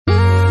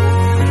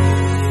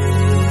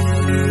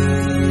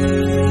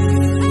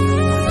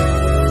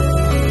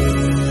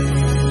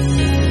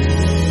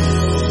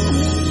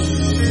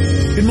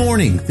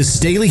This is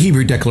Daily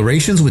Hebrew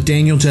Declarations with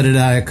Daniel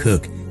Jedediah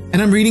Cook,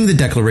 and I'm reading the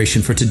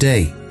declaration for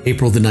today,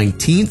 April the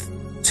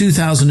 19th,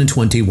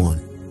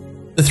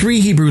 2021. The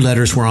three Hebrew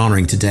letters we're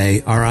honoring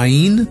today are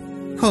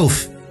Ayin,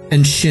 Kof,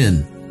 and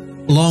Shin.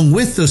 Along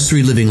with those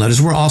three living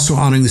letters, we're also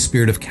honoring the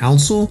spirit of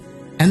counsel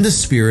and the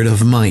spirit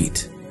of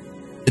might.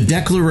 The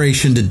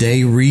declaration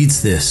today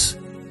reads this: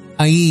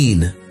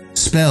 Ayin,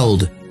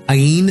 spelled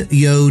Ayin,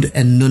 Yod,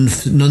 and Nun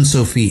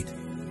Sofit.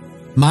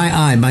 My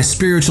eye, my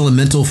spiritual and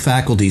mental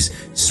faculties,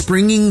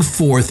 springing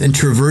forth and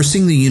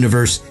traversing the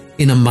universe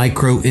in a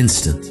micro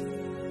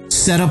instant.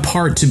 Set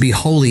apart to be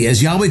holy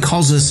as Yahweh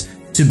calls us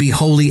to be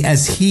holy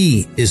as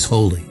He is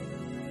holy.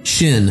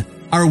 Shin,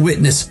 our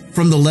witness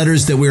from the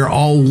letters that we are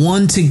all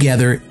one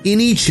together in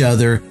each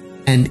other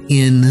and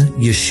in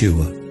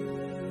Yeshua.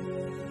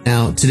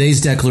 Now,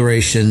 today's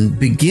declaration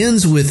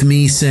begins with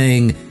me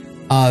saying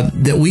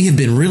that we have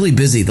been really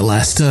busy the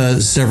last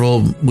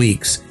several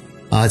weeks.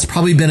 It's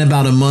probably been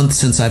about a month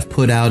since I've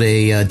put out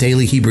a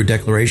daily Hebrew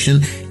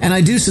declaration, and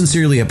I do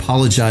sincerely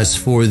apologize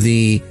for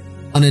the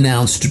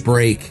unannounced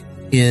break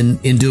in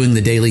doing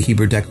the daily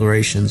Hebrew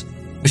declarations.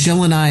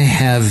 Michelle and I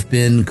have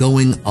been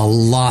going a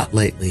lot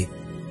lately.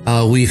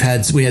 We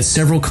had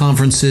several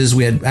conferences.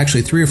 We had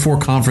actually 3 or 4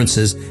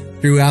 conferences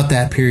throughout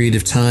that period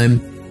of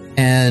time,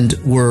 and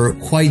we're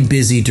quite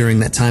busy during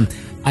that time.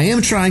 I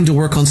am trying to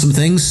work on some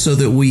things so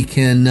that we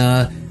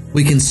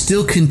can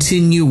still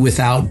continue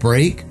without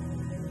break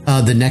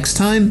the next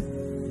time.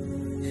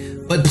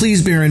 But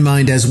please bear in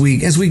mind as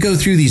we go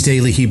through these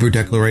daily Hebrew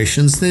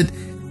declarations that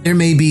there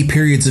may be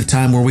periods of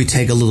time where we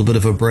take a little bit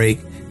of a break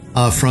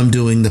from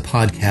doing the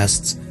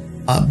podcasts.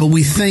 But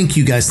we thank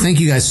you guys.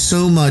 Thank you guys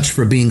so much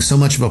for being so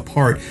much of a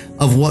part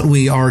of what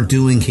we are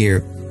doing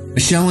here.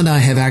 Michelle and I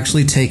have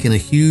actually taken a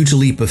huge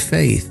leap of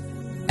faith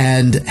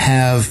and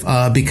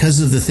have, because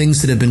of the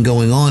things that have been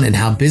going on and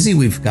how busy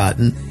we've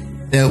gotten,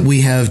 that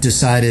we have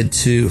decided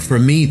for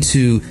me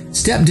to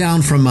step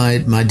down from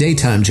my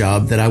daytime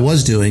job that I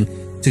was doing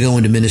to go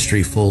into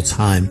ministry full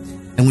time.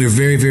 And we're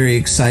very, very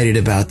excited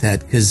about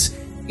that because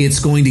it's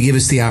going to give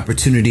us the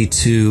opportunity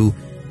to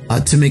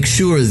make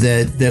sure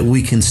that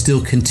we can still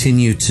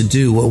continue to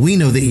do what we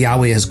know that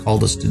Yahweh has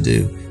called us to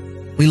do.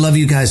 We love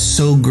you guys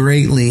so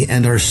greatly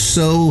and are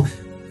so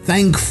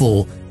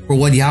thankful for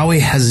what Yahweh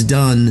has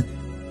done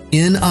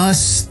in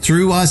us,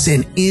 through us,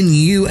 and in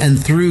you and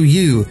through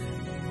you.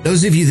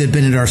 Those of you that have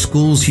been at our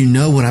schools, you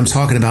know what I'm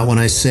talking about when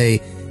I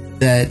say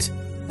that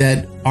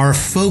our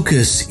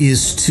focus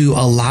is to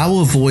allow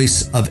a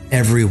voice of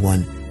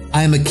everyone.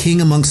 I am a king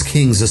amongst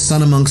kings, a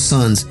son amongst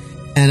sons,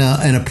 and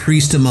a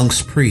priest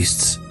amongst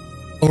priests.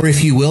 Or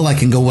if you will, I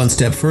can go one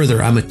step further.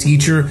 I'm a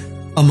teacher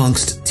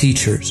amongst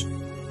teachers.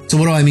 So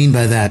what do I mean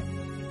by that?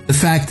 The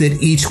fact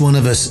that each one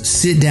of us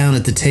sit down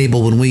at the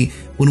table when we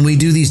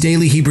do these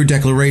daily Hebrew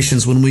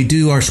declarations, when we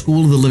do our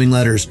School of the Living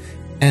Letters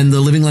and the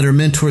Living Letter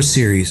Mentor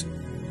series,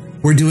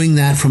 we're doing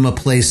that from a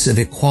place of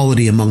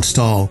equality amongst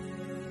all,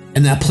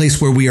 and that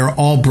place where we are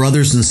all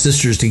brothers and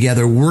sisters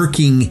together,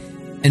 working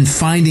and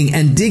finding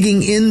and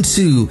digging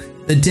into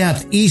the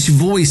depth, each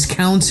voice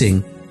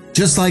counting,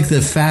 just like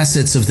the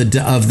facets of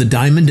the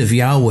diamond of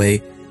Yahweh,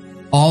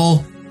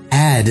 all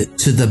add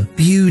to the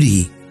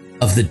beauty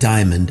of the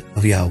diamond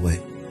of Yahweh.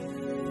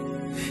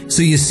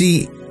 So you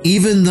see,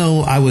 even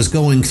though I was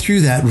going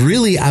through that,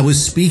 really I was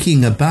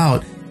speaking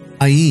about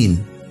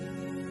Ayin,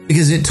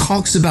 because it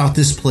talks about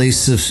this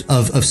place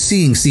of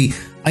seeing. See,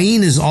 Ayin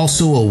is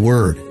also a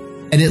word,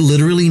 and it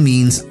literally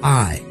means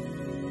eye.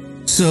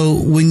 So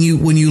when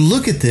you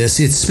look at this,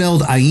 it's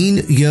spelled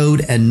Ayin,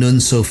 Yod, and Nun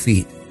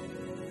Sofit.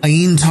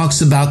 Ayin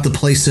talks about the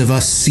place of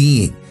us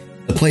seeing,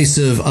 the place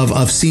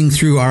of seeing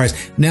through our eyes.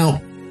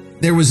 Now,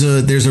 there's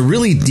a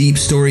really deep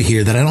story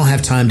here that I don't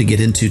have time to get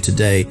into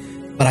today,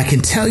 but I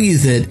can tell you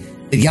that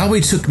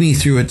Yahweh took me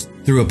through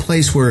a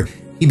place where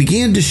He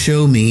began to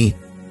show me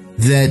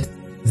that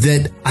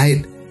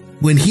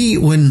when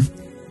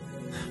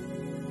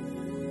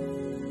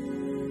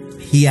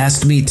He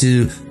asked me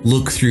to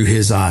look through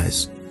His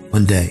eyes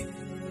one day.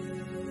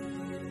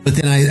 But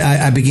then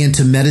I began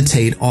to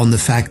meditate on the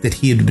fact that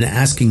He had been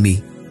asking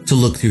me to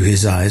look through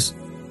His eyes.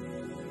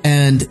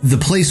 And the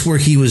place where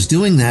He was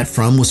doing that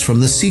from was from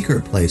the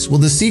secret place. Well,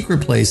 the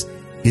secret place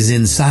is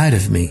inside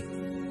of me.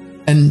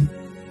 And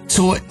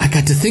so I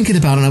got to thinking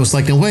about it, and I was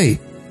like, no, wait,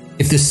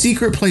 if the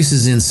secret place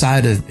is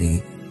inside of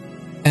me,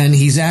 and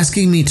He's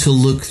asking me to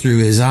look through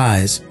His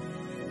eyes,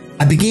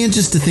 I began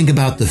just to think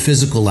about the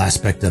physical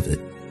aspect of it.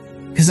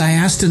 Because I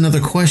asked another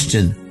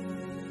question.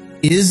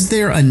 Is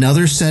there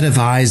another set of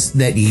eyes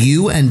that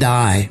you and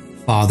I,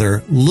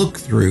 Father, look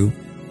through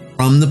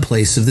from the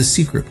place of the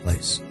secret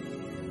place?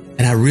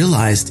 And I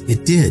realized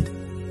it did.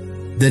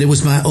 That it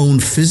was my own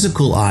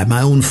physical eye,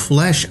 my own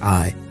flesh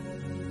eye,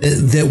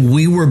 that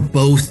we were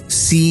both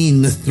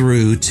seeing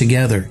through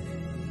together.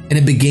 And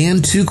it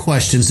began 2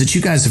 questions that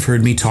you guys have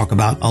heard me talk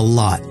about a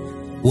lot.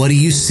 What do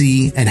you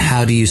see and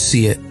how do you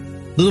see it?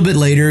 A little bit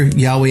later,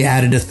 Yahweh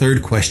added a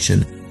 3rd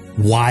question.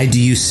 Why do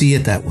you see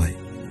it that way?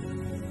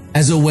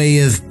 As a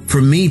way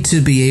for me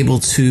to be able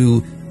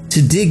to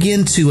dig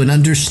into and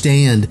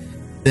understand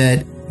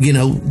that,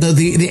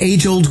 the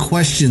age-old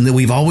question that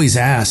we've always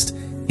asked,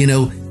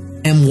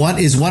 and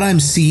what I'm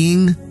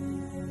seeing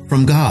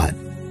from God,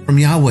 from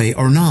Yahweh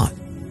or not?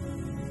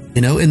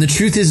 And the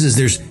truth is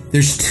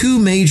there's two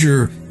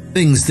major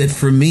things that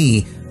for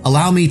me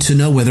allow me to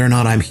know whether or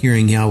not I'm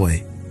hearing Yahweh.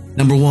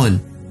 Number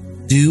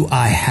one, do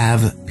I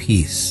have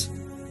peace?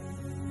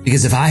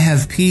 Because if I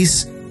have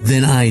peace,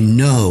 then I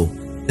know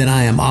that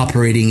I am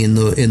operating in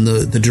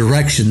the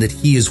direction that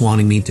He is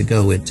wanting me to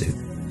go into.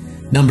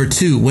 Number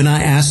two, when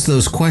I ask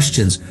those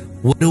questions,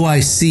 what do I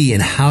see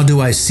and how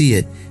do I see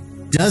it?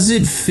 Does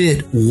it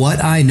fit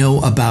what I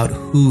know about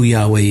who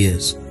Yahweh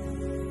is?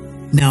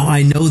 Now,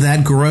 I know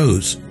that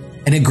grows,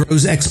 and it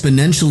grows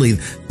exponentially.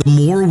 The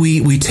more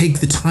we take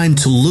the time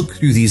to look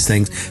through these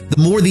things,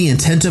 the more the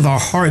intent of our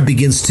heart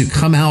begins to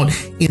come out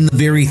in the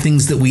very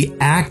things that we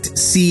act,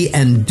 see,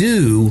 and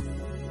do,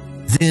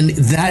 then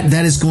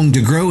that is going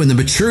to grow, and the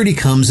maturity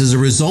comes as a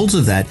result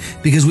of that,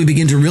 because we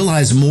begin to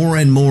realize more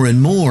and more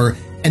and more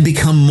and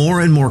become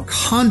more and more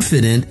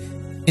confident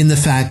in the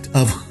fact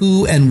of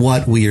who and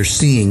what we are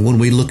seeing when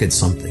we look at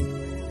something.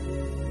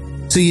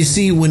 So you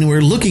see, when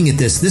we're looking at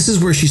this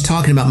is where she's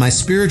talking about my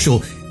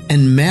spiritual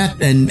and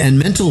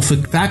mental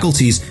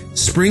faculties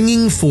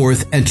springing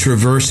forth and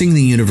traversing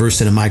the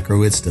universe in a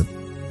micro instant.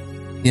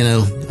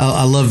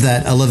 I love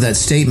that. I love that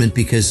statement,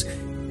 because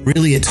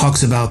really it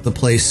talks about the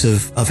place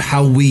of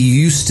how we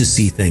used to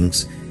see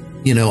things.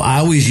 I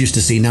always used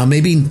to see, now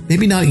maybe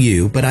not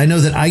you, but I know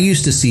that I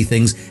used to see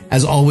things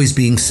as always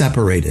being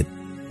separated.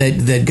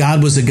 That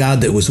God was a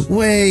God that was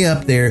way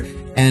up there,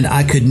 and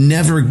I could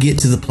never get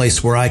to the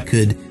place where I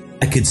could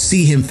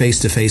see Him face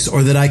to face,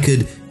 or that I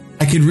could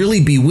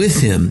really be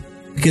with Him,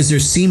 because there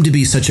seemed to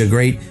be such a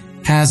great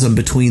chasm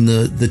between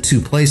the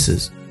two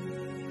places.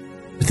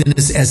 But then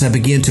as I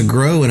began to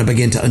grow and I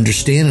began to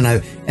understand,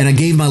 and I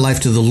gave my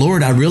life to the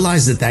Lord, I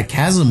realized that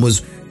chasm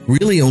was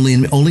really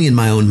only in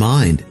my own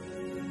mind.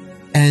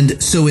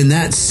 And so in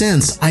that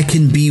sense, I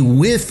can be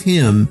with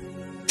Him,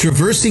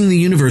 traversing the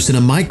universe in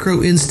a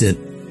micro instant,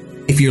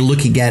 if you're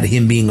looking at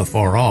Him being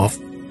afar off,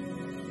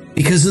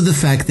 because of the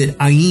fact that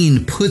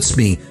Ayin puts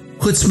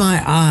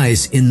my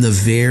eyes in the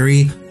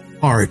very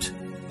heart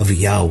of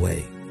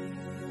Yahweh.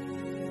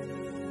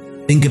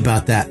 Think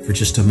about that for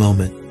just a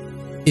moment.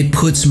 It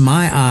puts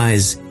my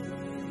eyes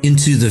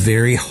into the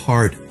very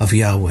heart of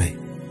Yahweh.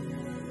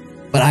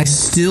 But I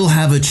still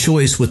have a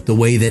choice with the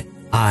way that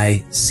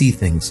I see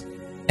things.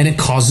 And it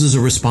causes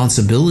a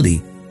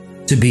responsibility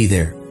to be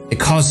there. It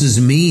causes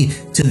me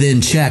to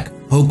then check,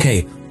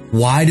 okay,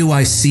 why do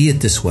I see it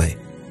this way?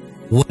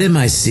 What am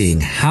I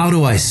seeing? How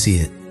do I see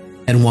it?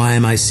 And why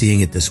am I seeing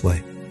it this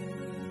way?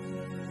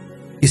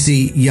 You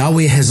see,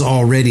 Yahweh has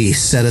already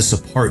set us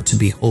apart to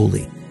be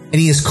holy, and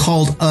He has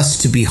called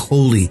us to be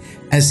holy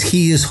as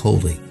He is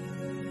holy.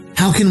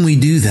 How can we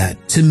do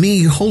that? To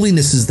me,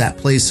 holiness is that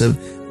place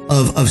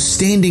of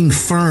standing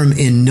firm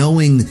in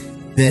knowing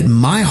that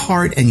my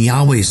heart and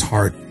Yahweh's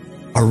heart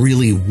are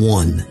really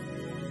one.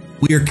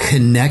 We are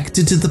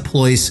connected to the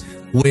place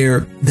where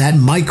that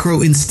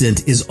micro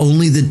instant is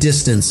only the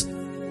distance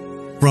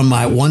from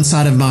one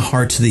side of my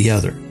heart to the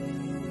other,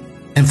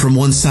 and from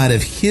one side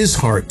of His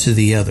heart to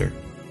the other.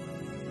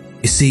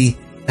 You see,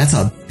 that's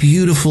a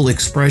beautiful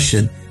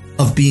expression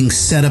of being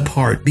set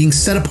apart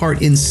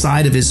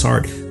inside of His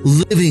heart,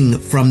 living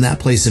from that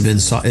place of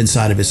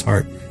inside of His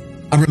heart.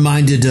 I'm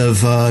reminded of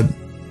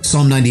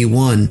Psalm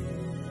 91,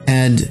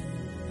 and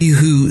He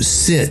who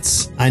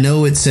sits. I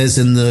know it says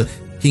in the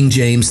King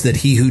James that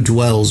He who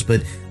dwells,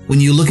 but when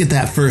you look at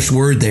that first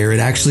word there, it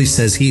actually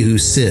says He who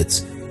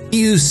sits.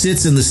 He who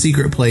sits in the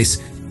secret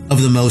place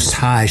of the Most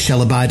High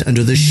shall abide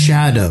under the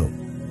shadow.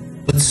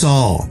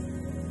 Batzal.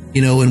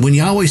 And when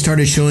Yahweh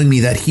started showing me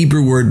that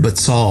Hebrew word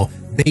Batzal,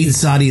 Beit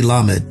Zadi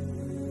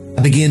Lamed,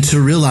 I began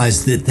to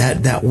realize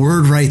that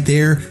word right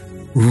there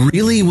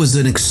really was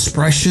an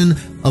expression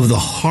of the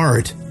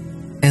heart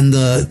and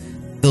the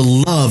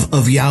love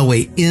of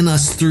Yahweh in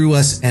us, through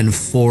us, and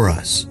for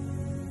us.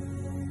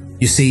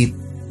 You see,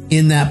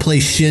 in that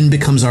place, Shin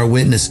becomes our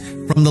witness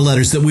from the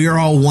letters that we are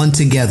all one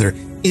together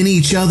in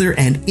each other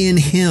and in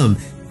Him.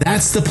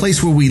 That's the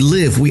place where we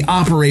live, we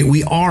operate,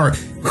 we are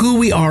who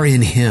we are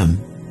in Him.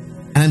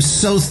 And I'm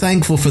so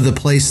thankful for the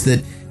place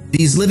that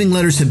these living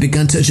letters have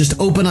begun to just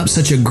open up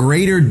such a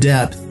greater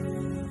depth.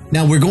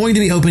 Now, we're going to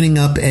be opening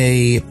up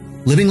a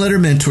Living Letter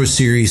Mentor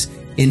series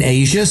in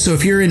Asia. So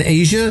if you're in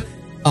Asia,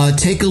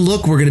 take a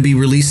look. We're going to be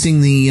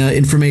releasing the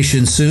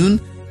information soon,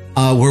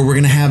 where we're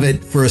going to have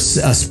it for a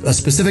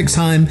specific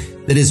time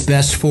that is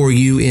best for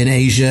you in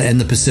Asia and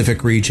the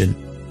Pacific region.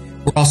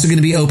 We're also going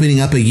to be opening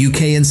up a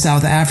UK and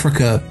South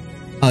Africa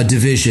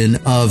division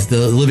of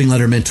the Living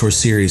Letter Mentor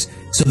series.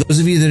 So those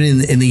of you that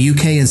are in the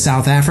UK and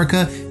South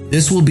Africa,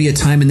 this will be a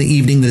time in the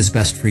evening that is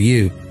best for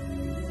you.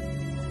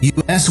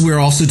 US, we're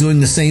also doing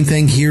the same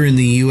thing here in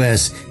the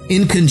US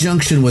in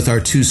conjunction with our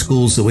 2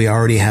 schools that we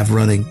already have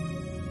running.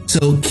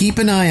 So keep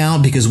an eye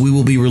out, because we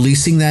will be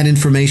releasing that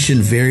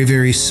information very,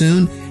 very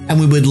soon, and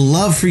we would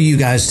love for you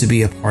guys to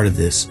be a part of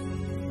this.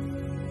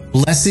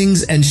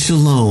 Blessings and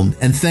shalom,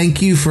 and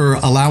thank you for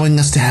allowing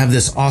us to have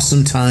this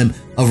awesome time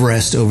of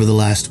rest over the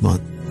last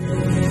month.